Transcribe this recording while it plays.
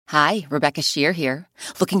Hi, Rebecca Shear here.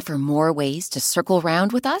 Looking for more ways to circle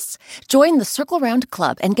round with us? Join the Circle Round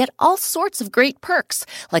Club and get all sorts of great perks,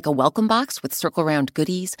 like a welcome box with Circle Round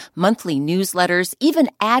goodies, monthly newsletters, even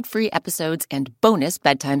ad-free episodes, and bonus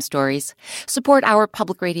bedtime stories. Support our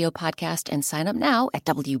public radio podcast and sign up now at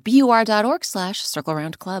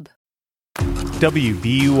wbur.org/circleroundclub.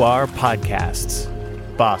 WBUR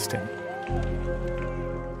Podcasts, Boston.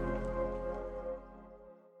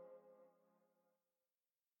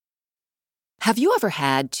 Have you ever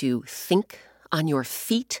had to think on your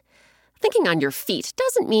feet? Thinking on your feet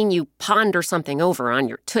doesn't mean you ponder something over on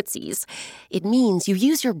your tootsies. It means you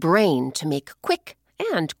use your brain to make quick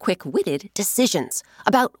and quick-witted decisions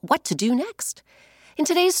about what to do next. In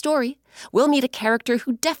today's story, we'll meet a character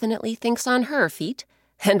who definitely thinks on her feet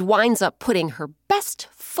and winds up putting her best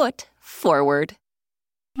foot forward.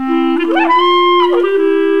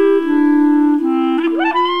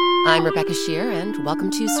 I'm Rebecca Shear, and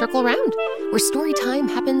welcome to Circle Round, where story time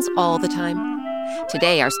happens all the time.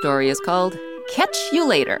 Today, our story is called Catch You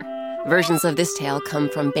Later. Versions of this tale come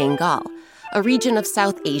from Bengal, a region of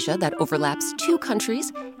South Asia that overlaps two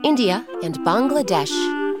countries, India and Bangladesh.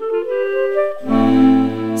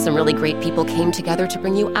 Some really great people came together to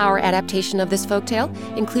bring you our adaptation of this folktale,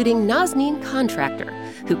 including Nazneen Contractor,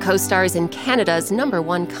 who co-stars in Canada's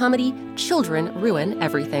 #1 comedy, Children Ruin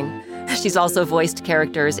Everything. She's also voiced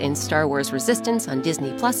characters in Star Wars Resistance on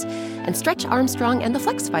Disney Plus and Stretch Armstrong and the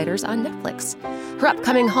Flex Fighters on Netflix. Her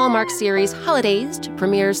upcoming Hallmark series, Holidazed,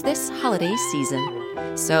 premieres this holiday season.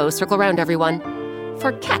 So circle around, everyone,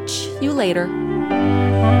 for Catch You Later.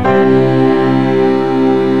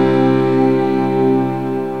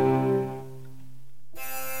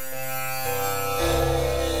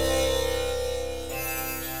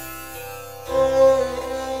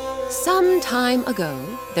 Some time ago,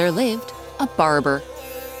 there lived a barber.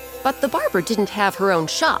 But the barber didn't have her own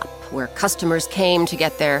shop, where customers came to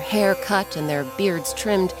get their hair cut and their beards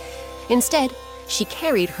trimmed. Instead, she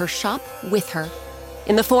carried her shop with her,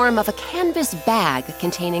 in the form of a canvas bag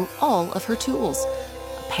containing all of her tools,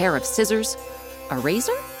 a pair of scissors, a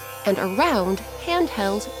razor, and a round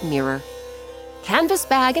handheld mirror. Canvas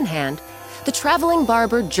bag in hand, the traveling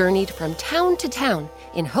barber journeyed from town to town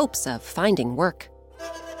in hopes of finding work.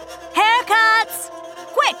 Haircuts!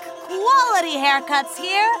 Quick, quality haircuts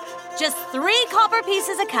here. Just 3 copper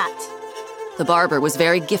pieces a cut. The barber was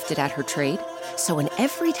very gifted at her trade, so in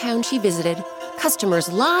every town she visited, customers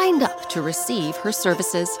lined up to receive her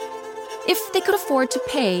services. If they could afford to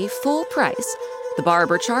pay full price, the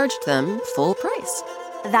barber charged them full price.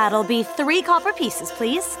 That'll be 3 copper pieces,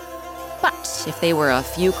 please. But if they were a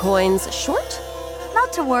few coins short?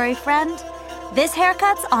 Not to worry, friend. This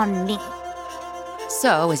haircut's on me.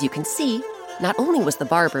 So, as you can see, not only was the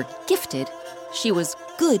barber gifted, she was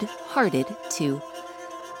good-hearted, too.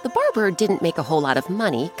 The barber didn't make a whole lot of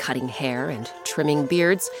money cutting hair and trimming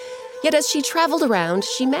beards, yet as she traveled around,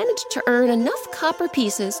 she managed to earn enough copper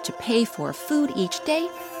pieces to pay for food each day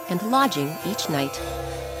and lodging each night.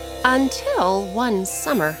 Until one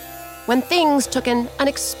summer, when things took an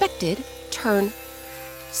unexpected turn.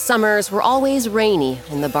 Summers were always rainy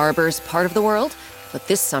in the barber's part of the world, but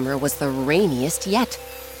this summer was the rainiest yet.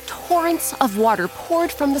 Torrents of water poured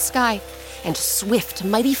from the sky, and swift,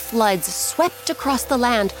 mighty floods swept across the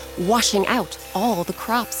land, washing out all the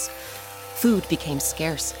crops. Food became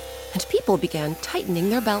scarce, and people began tightening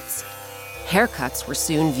their belts. Haircuts were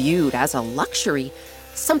soon viewed as a luxury,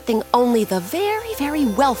 something only the very, very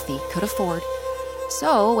wealthy could afford.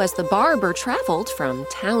 So, as the barber traveled from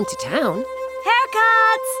town to town...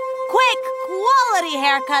 Haircuts! Quick, quality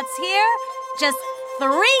haircuts here. Just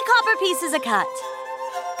 3 copper pieces a cut.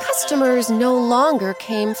 Customers no longer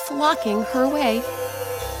came flocking her way.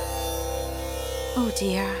 Oh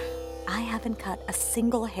dear, I haven't cut a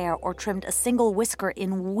single hair or trimmed a single whisker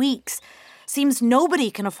in weeks. Seems nobody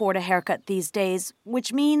can afford a haircut these days,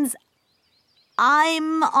 which means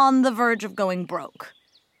I'm on the verge of going broke.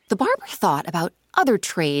 The barber thought about other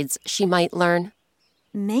trades she might learn.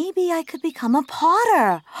 Maybe I could become a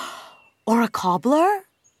potter or a cobbler.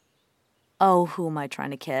 Oh, who am I trying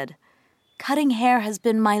to kid? Cutting hair has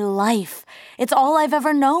been my life. It's all I've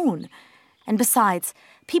ever known. And besides,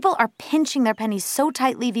 people are pinching their pennies so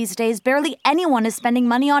tightly these days, barely anyone is spending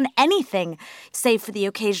money on anything, save for the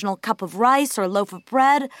occasional cup of rice or loaf of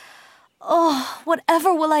bread. Oh,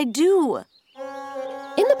 whatever will I do?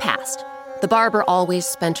 In the past, the barber always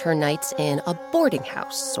spent her nights in a boarding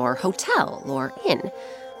house or hotel or inn.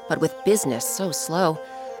 But with business so slow,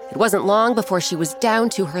 it wasn't long before she was down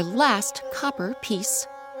to her last copper piece.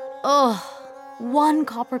 Ugh, 1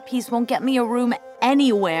 copper piece won't get me a room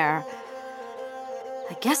anywhere.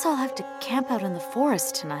 I guess I'll have to camp out in the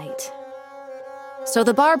forest tonight. So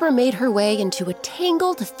the barber made her way into a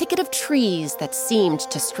tangled thicket of trees that seemed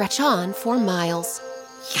to stretch on for miles.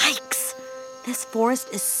 Yikes! This forest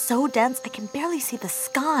is so dense I can barely see the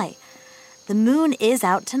sky. The moon is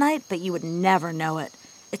out tonight, but you would never know it.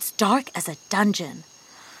 It's dark as a dungeon.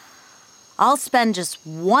 I'll spend just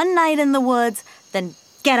one night in the woods, then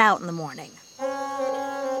get out in the morning.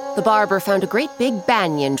 The barber found a great big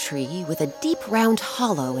banyan tree with a deep round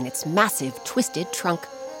hollow in its massive twisted trunk.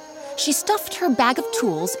 She stuffed her bag of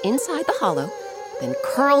tools inside the hollow, then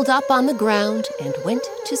curled up on the ground and went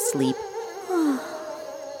to sleep.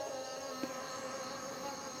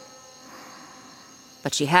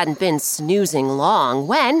 But she hadn't been snoozing long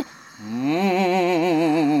when...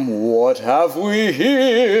 What have we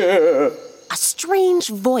here? A strange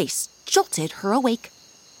voice jolted her awake.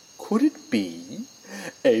 Could it be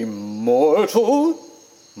a mortal?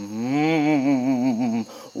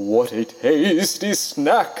 What a tasty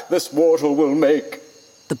snack this mortal will make.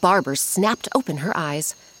 The barber snapped open her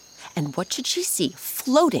eyes, and what should she see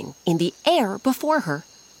floating in the air before her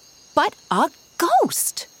but a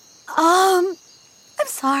ghost? I'm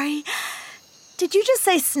sorry. Did you just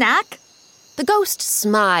say snack? The ghost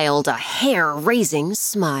smiled a hair-raising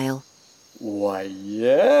smile. Why,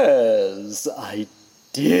 yes, I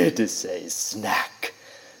did say snack.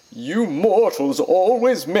 You mortals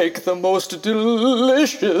always make the most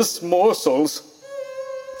delicious morsels.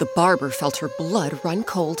 The barber felt her blood run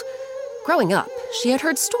cold. Growing up, she had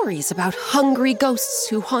heard stories about hungry ghosts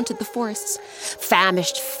who haunted the forests,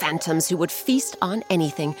 famished phantoms who would feast on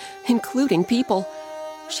anything, including people.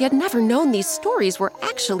 She had never known these stories were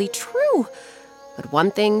actually true. But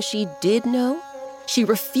one thing she did know, she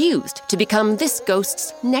refused to become this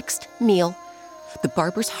ghost's next meal. The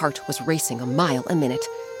barber's heart was racing a mile a minute,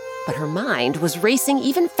 but her mind was racing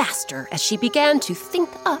even faster as she began to think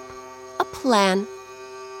up a plan.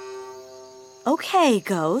 Okay,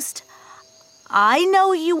 ghost. I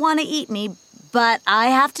know you want to eat me, but I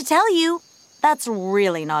have to tell you, that's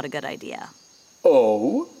really not a good idea.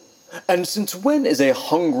 Oh? And since when is a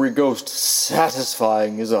hungry ghost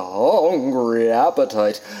satisfying his hungry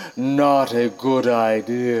appetite not a good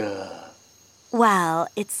idea? Well,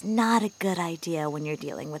 it's not a good idea when you're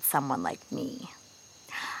dealing with someone like me.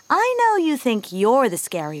 I know you think you're the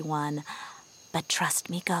scary one, but trust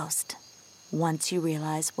me, ghost. Once you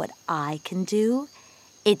realize what I can do,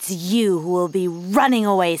 it's you who will be running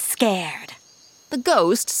away scared. The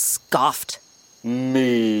ghost scoffed.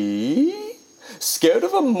 Me? Scared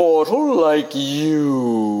of a mortal like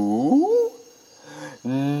you?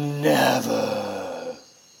 Never.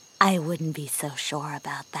 I wouldn't be so sure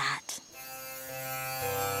about that.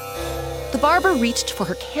 The barber reached for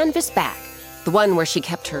her canvas bag, the one where she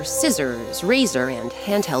kept her scissors, razor, and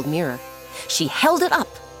handheld mirror. She held it up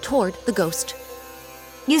toward the ghost.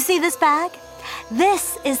 You see this bag?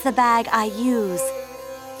 This is the bag I use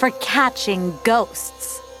for catching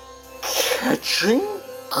ghosts. Catching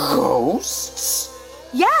ghosts?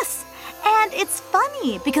 Yes, and it's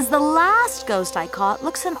funny because the last ghost I caught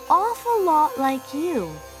looks an awful lot like you.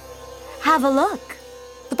 Have a look.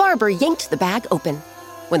 The barber yanked the bag open.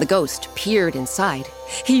 When the ghost peered inside,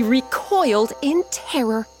 he recoiled in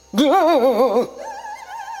terror.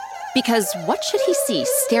 Because what should he see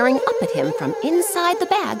staring up at him from inside the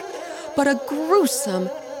bag but a gruesome,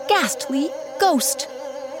 ghastly ghost?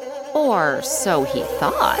 Or so he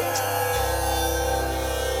thought.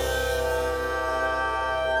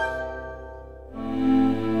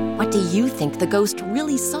 What do you think the ghost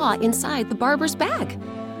really saw inside the barber's bag?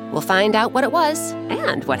 We'll find out what it was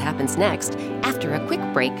and what happens next after a quick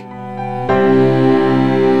break.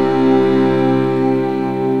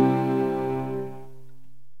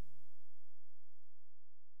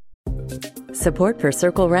 Support for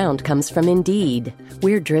Circle Round comes from Indeed.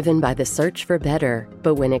 We're driven by the search for better.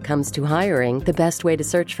 But when it comes to hiring, the best way to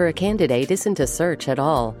search for a candidate isn't to search at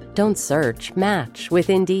all. Don't search, match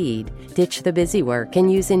with Indeed. Ditch the busy work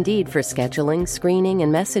and use Indeed for scheduling, screening,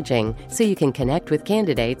 and messaging so you can connect with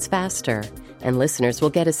candidates faster. And listeners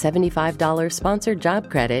will get a $75 sponsored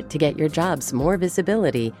job credit to get your jobs more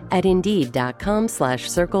visibility at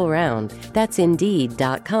Indeed.com/circleround. That's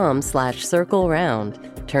Indeed.com/circleround.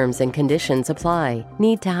 Terms and conditions apply.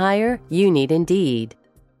 Need to hire? You need Indeed.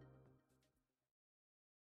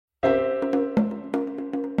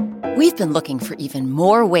 We've been looking for even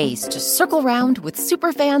more ways to circle round with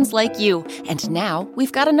superfans like you, and now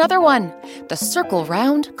we've got another one, the Circle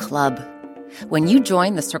Round Club. When you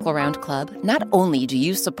join the Circle Round Club, not only do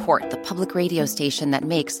you support the public radio station that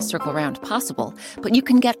makes Circle Round possible, but you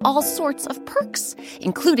can get all sorts of perks,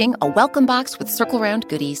 including a welcome box with Circle Round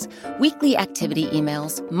goodies, weekly activity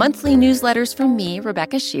emails, monthly newsletters from me,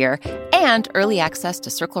 Rebecca Shear, and early access to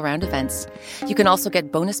Circle Round events. You can also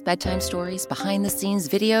get bonus bedtime stories, behind-the-scenes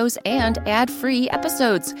videos, and ad-free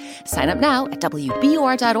episodes. Sign up now at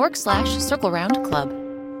wbur.org/CircleRoundClub.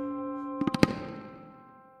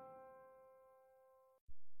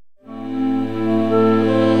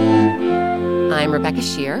 I'm Rebecca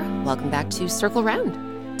Shear. Welcome back to Circle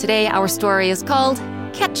Round. Today, our story is called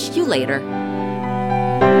Catch You Later.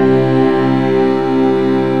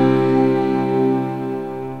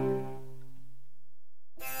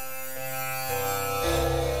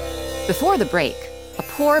 Before the break, a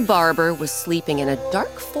poor barber was sleeping in a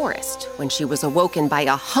dark forest when she was awoken by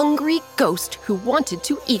a hungry ghost who wanted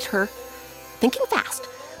to eat her. Thinking fast,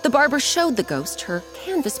 the barber showed the ghost her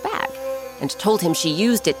canvas bag and told him she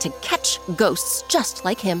used it to catch ghosts just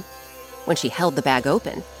like him. When she held the bag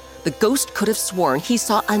open, the ghost could have sworn he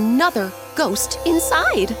saw another ghost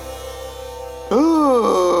inside.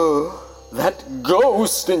 Oh, that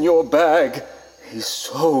ghost in your bag. He's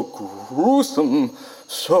so gruesome,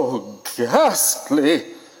 so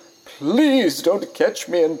ghastly. Please don't catch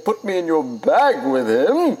me and put me in your bag with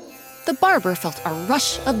him. The barber felt a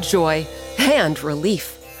rush of joy and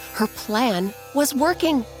relief. Her plan was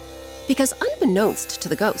working. Because unbeknownst to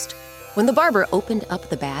the ghost, when the barber opened up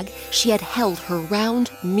the bag, she had held her round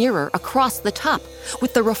mirror across the top,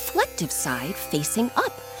 with the reflective side facing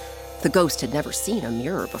up. The ghost had never seen a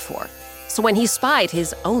mirror before, so when he spied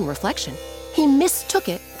his own reflection, he mistook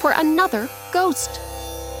it for another ghost.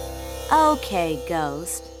 Okay,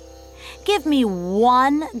 ghost. Give me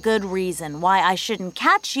one good reason why I shouldn't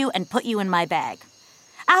catch you and put you in my bag.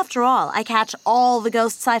 After all, I catch all the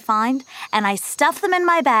ghosts I find, and I stuff them in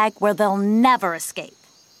my bag where they'll never escape.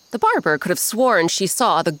 The barber could have sworn she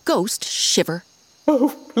saw the ghost shiver.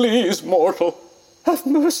 Oh, please, mortal, have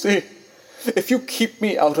mercy. If you keep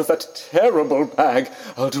me out of that terrible bag,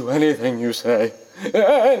 I'll do anything you say.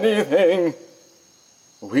 Anything.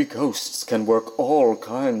 We ghosts can work all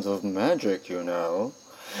kinds of magic, you know.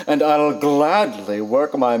 And I'll gladly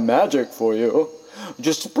work my magic for you.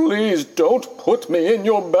 Just please don't put me in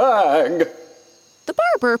your bag. The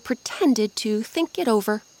barber pretended to think it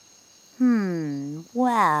over.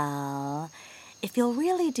 Well, if you'll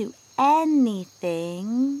really do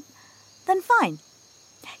anything, then fine.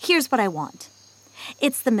 Here's what I want.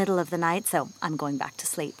 It's the middle of the night, so I'm going back to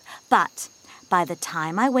sleep. But by the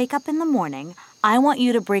time I wake up in the morning, I want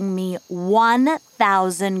you to bring me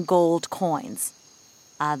 1,000 gold coins.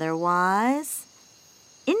 Otherwise,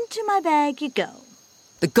 into my bag you go.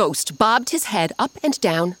 The ghost bobbed his head up and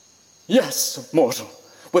down. Yes, mortal.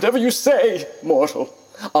 Whatever you say, mortal.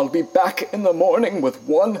 I'll be back in the morning with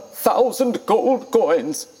 1,000 gold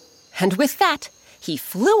coins. And with that, he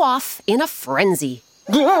flew off in a frenzy.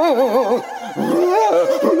 The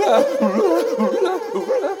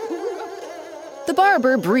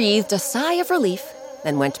barber breathed a sigh of relief,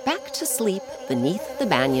 then went back to sleep beneath the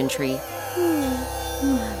banyan tree.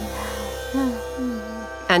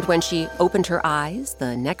 And when she opened her eyes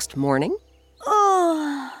the next morning,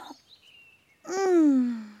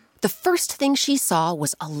 the first thing she saw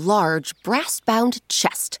was a large brass-bound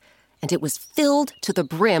chest, and it was filled to the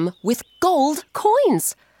brim with gold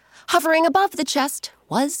coins. Hovering above the chest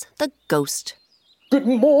was the ghost. Good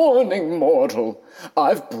morning, mortal.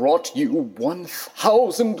 I've brought you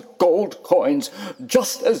 1,000 gold coins,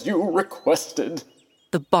 just as you requested.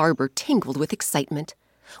 The barber tingled with excitement.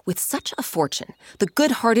 With such a fortune, the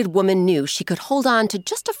good-hearted woman knew she could hold on to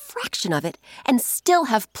just a fraction of it and still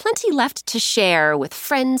have plenty left to share with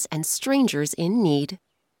friends and strangers in need.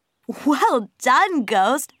 Well done,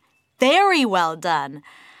 ghost. Very well done.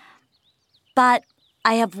 But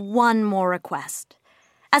I have one more request.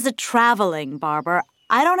 As a traveling barber,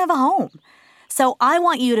 I don't have a home. So I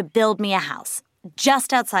want you to build me a house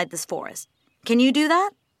just outside this forest. Can you do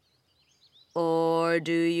that? Or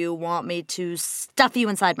do you want me to stuff you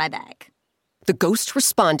inside my bag? The ghost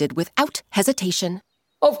responded without hesitation.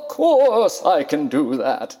 Of course I can do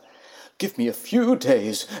that. Give me a few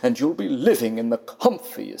days and you'll be living in the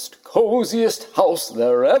comfiest, coziest house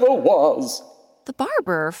there ever was. The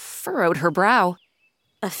barber furrowed her brow.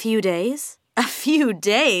 A few days? A few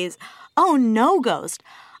days? Oh, no, ghost.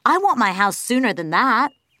 I want my house sooner than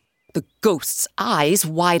that. The ghost's eyes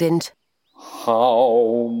widened.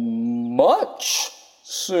 How much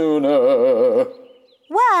sooner?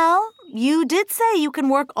 Well, you did say you can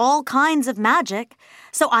work all kinds of magic,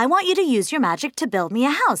 so I want you to use your magic to build me a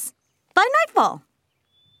house by nightfall.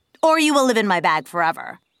 or you will live in my bag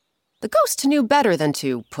forever. The ghost knew better than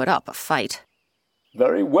to put up a fight.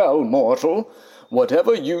 Very well, mortal.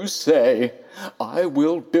 Whatever you say, I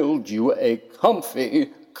will build you a comfy,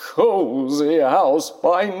 cozy house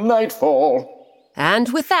by nightfall. And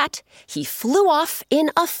with that, he flew off in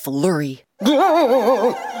a flurry.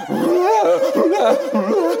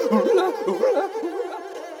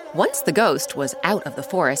 Once the ghost was out of the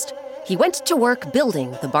forest, he went to work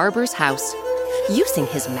building the barber's house. Using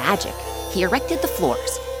his magic, he erected the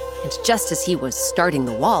floors. And just as he was starting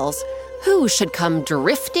the walls, who should come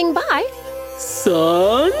drifting by?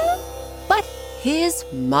 Son? But his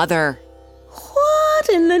mother. What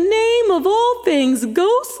in the name of all things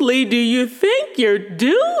ghostly do you think you're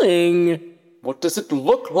doing? What does it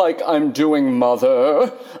look like I'm doing,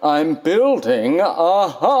 Mother? I'm building a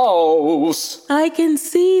house. I can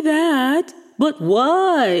see that. But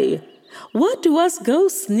why? What do us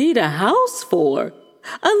ghosts need a house for?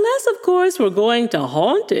 Unless, of course, we're going to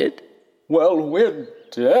haunt it. Well, we're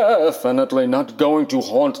definitely not going to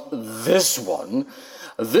haunt this one.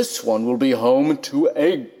 This one will be home to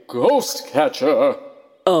a ghost catcher.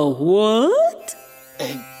 A what?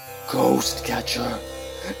 A ghost catcher.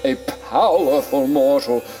 A powerful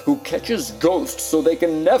mortal who catches ghosts so they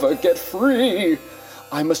can never get free.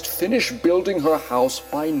 I must finish building her house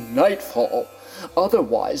by nightfall.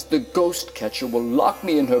 Otherwise, the ghost catcher will lock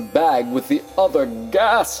me in her bag with the other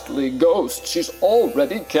ghastly ghosts she's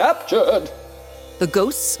already captured. The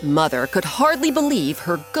ghost's mother could hardly believe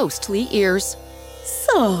her ghostly ears.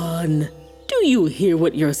 Son, do you hear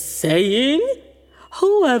what you're saying?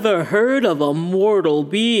 Who ever heard of a mortal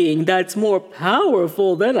being that's more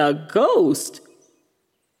powerful than a ghost?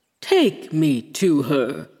 Take me to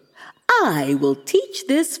her. I will teach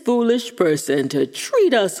this foolish person to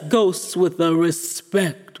treat us ghosts with the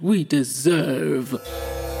respect we deserve.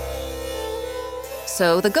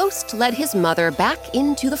 So the ghost led his mother back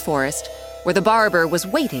into the forest, where the barber was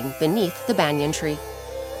waiting beneath the banyan tree.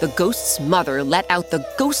 The ghost's mother let out the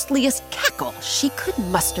ghostliest cackle she could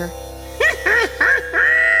muster.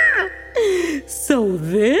 So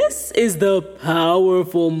this is the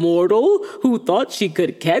powerful mortal who thought she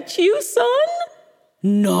could catch you, son?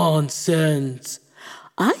 Nonsense.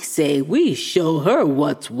 I say we show her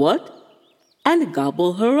what's what and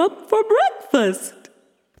gobble her up for breakfast.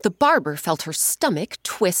 The barber felt her stomach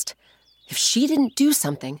twist. If she didn't do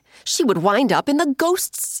something, she would wind up in the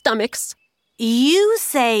ghost's stomachs. You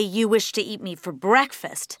say you wish to eat me for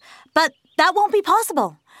breakfast, but that won't be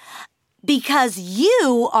possible. Because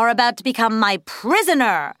you are about to become my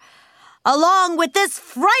prisoner, along with this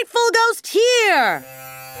frightful ghost here.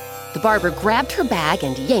 The barber grabbed her bag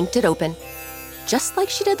and yanked it open. Just like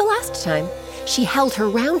she did the last time, she held her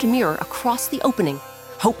round mirror across the opening,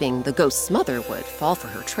 hoping the ghost's mother would fall for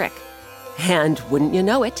her trick. And wouldn't you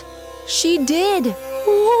know it, she did.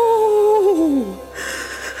 Oh,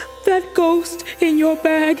 that ghost in your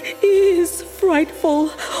bag is frightful.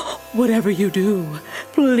 Whatever you do,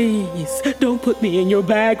 please don't put me in your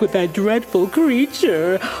bag with that dreadful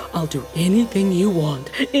creature. I'll do anything you want,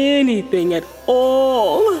 anything at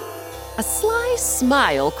all. A sly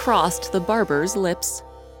smile crossed the barber's lips.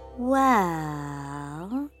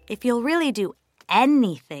 Well, if you'll really do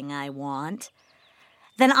anything I want,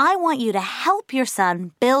 then I want you to help your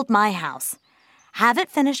son build my house. Have it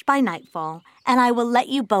finished by nightfall, and I will let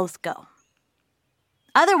you both go.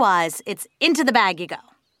 Otherwise, it's into the bag you go.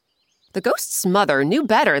 The ghost's mother knew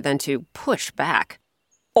better than to push back.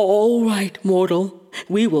 All right, mortal.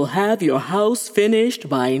 We will have your house finished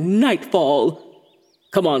by nightfall.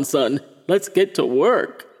 Come on, son. Let's get to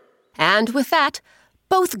work. And with that,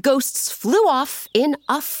 both ghosts flew off in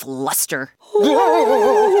a fluster.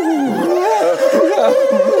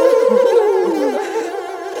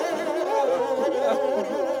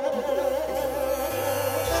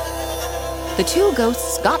 The two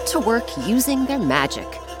ghosts got to work using their magic.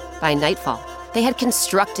 By nightfall, they had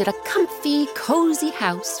constructed a comfy, cozy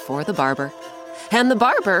house for the barber. And the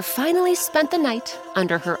barber finally spent the night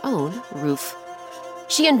under her own roof.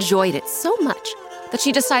 She enjoyed it so much that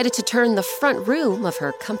she decided to turn the front room of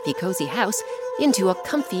her comfy, cozy house into a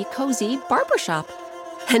comfy, cozy barbershop.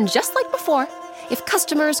 And just like before, if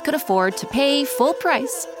customers could afford to pay full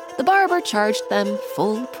price, the barber charged them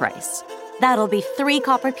full price. That'll be 3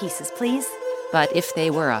 copper pieces, please. But if they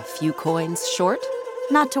were a few coins short?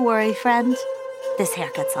 Not to worry, friend. This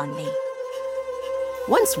haircut's on me.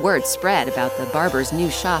 Once word spread about the barber's new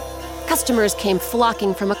shop, customers came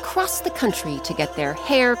flocking from across the country to get their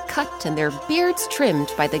hair cut and their beards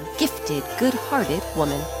trimmed by the gifted, good-hearted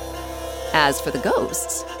woman. As for the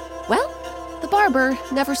ghosts, well, the barber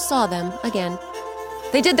never saw them again.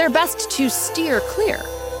 They did their best to steer clear,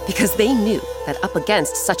 because they knew that up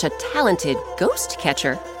against such a talented ghost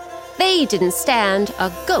catcher, they didn't stand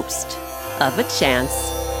a ghost of a chance.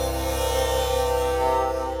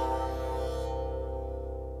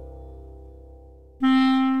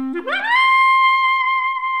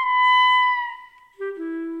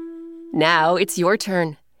 Now it's your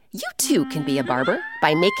turn. You too can be a barber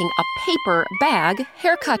by making a paper bag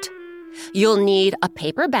haircut. You'll need a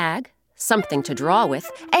paper bag, something to draw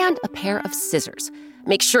with, and a pair of scissors.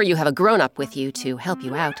 Make sure you have a grown-up with you to help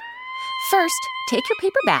you out. First, take your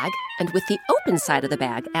paper bag and with the open side of the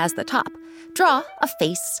bag as the top, draw a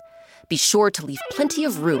face. Be sure to leave plenty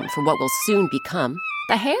of room for what will soon become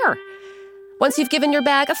the hair. Once you've given your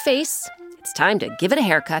bag a face, it's time to give it a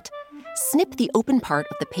haircut. Snip the open part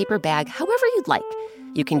of the paper bag however you'd like.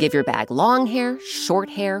 You can give your bag long hair, short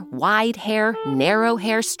hair, wide hair, narrow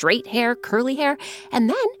hair, straight hair, curly hair, and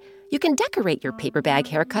then you can decorate your paper bag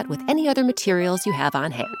haircut with any other materials you have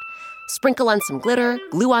on hand. Sprinkle on some glitter,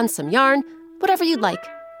 glue on some yarn, whatever you'd like.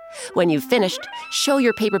 When you've finished, show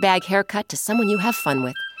your paper bag haircut to someone you have fun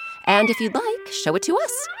with. And if you'd like, show it to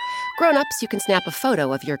us. Grown-ups, you can snap a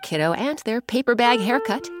photo of your kiddo and their paper bag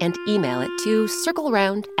haircut and email it to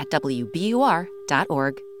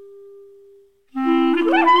circleround@wbur.org.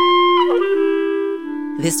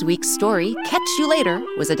 This week's story, Catch You Later,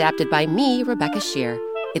 was adapted by me, Rebecca Shear.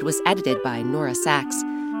 It was edited by Nora Sachs.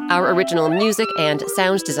 Our original music and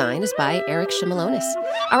sound design is by Eric Shimalonis.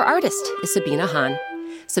 Our artist is Sabina Hahn.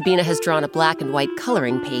 Sabina has drawn a black and white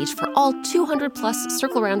coloring page for all 200-plus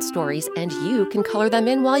Circle Round stories, and you can color them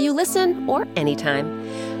in while you listen or anytime.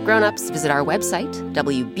 Grown-ups, visit our website,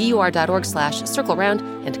 wbur.org/circleround,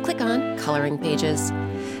 and click on Coloring Pages.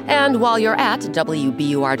 And while you're at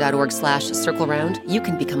wbur.org/circleround, you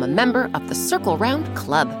can become a member of the Circle Round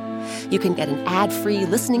Club. You can get an ad-free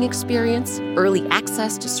listening experience, early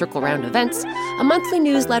access to Circle Round events, a monthly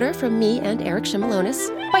newsletter from me and Eric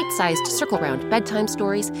Shimalonis, bite-sized Circle Round bedtime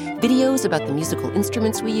stories, videos about the musical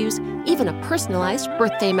instruments we use, even a personalized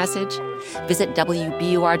birthday message. Visit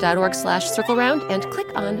wbur.org/circleround and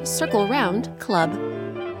click on Circle Round Club.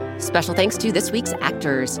 Special thanks to this week's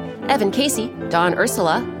actors, Evan Casey, Dawn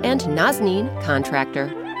Ursula, and Nazneen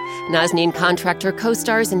Contractor. Nazneen Contractor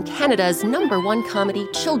co-stars in Canada's #1 comedy,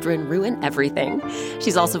 Children Ruin Everything.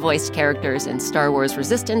 She's also voiced characters in Star Wars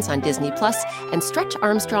Resistance on Disney Plus and Stretch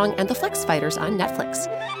Armstrong and the Flex Fighters on Netflix.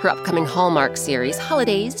 Her upcoming Hallmark series,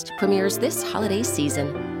 Holidazed, premieres this holiday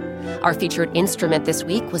season. Our featured instrument this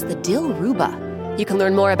week was the dilruba. You can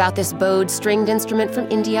learn more about this bowed stringed instrument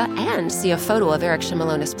from India and see a photo of Eric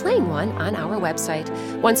Shimalonis playing one on our website.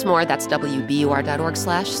 Once more, that's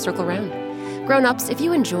wbur.org/circleround. Grown-ups, if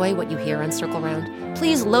you enjoy what you hear on Circle Round,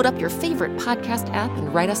 please load up your favorite podcast app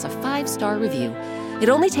and write us a 5-star review. It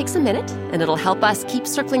only takes a minute, and it'll help us keep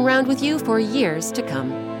circling round with you for years to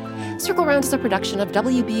come. Circle Round is a production of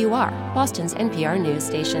WBUR, Boston's NPR news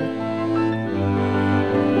station.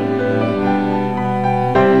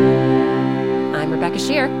 I'm Rebecca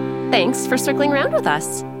Shear. Thanks for circling round with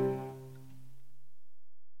us.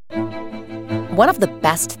 One of the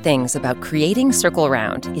best things about creating Circle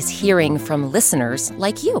Round is hearing from listeners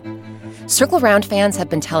like you. Circle Round fans have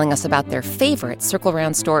been telling us about their favorite Circle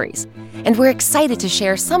Round stories, and we're excited to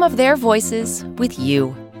share some of their voices with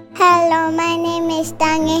you. Hello, my name is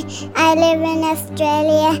Tangi. I live in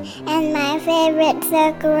Australia, and my favorite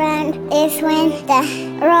Circle Round is when the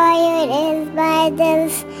Royal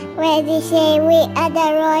Advisors, where they say we are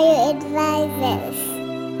the Royal Advisors.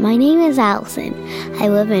 My name is Allison. I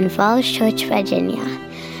live in Falls Church, Virginia.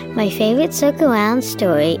 My favorite Circle Round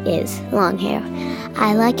story is Long Hair.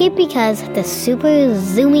 I like it because of the super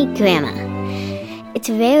zoomy grammar. It's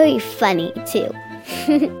very funny, too.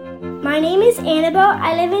 My name is Annabelle.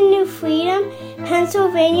 I live in New Freedom,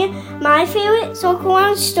 Pennsylvania. My favorite Circle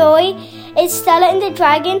Round story is Stella and the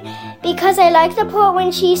Dragon because I like the part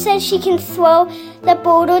when she says she can throw the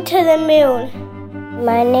boulder to the moon.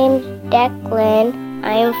 My name's Declan.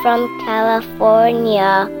 I am from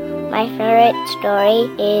California. My favorite story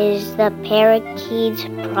is The Parakeet's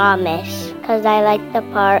Promise, because I like the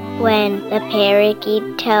part when the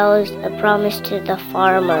parakeet tells the promise to the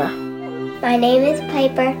farmer. My name is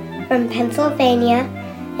Piper from Pennsylvania,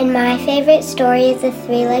 and my favorite story is The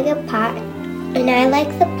Three-Legged Pot, and I like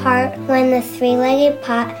the part when the three-legged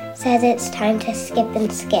pot says it's time to skip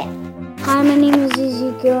and skip. Hi, my name is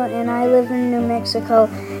Ezekiel, and I live in New Mexico,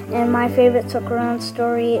 and my favorite Circle Round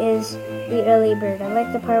story is the early bird. I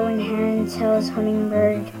like the part when heron tells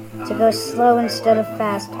hummingbird to go slow instead of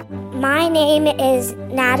fast. My name is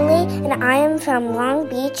Natalie, and I am from Long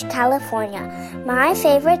Beach, California. My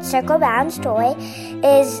favorite Circle Round story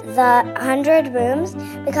is The 100 Rooms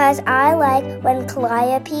because I like when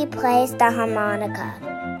Calliope plays the harmonica.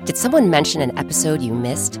 Did someone mention an episode you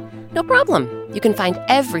missed? No problem. You can find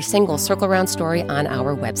every single Circle Round story on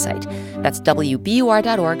our website. That's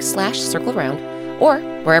wbur.org/circleround, or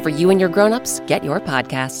wherever you and your grown-ups get your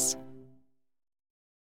podcasts.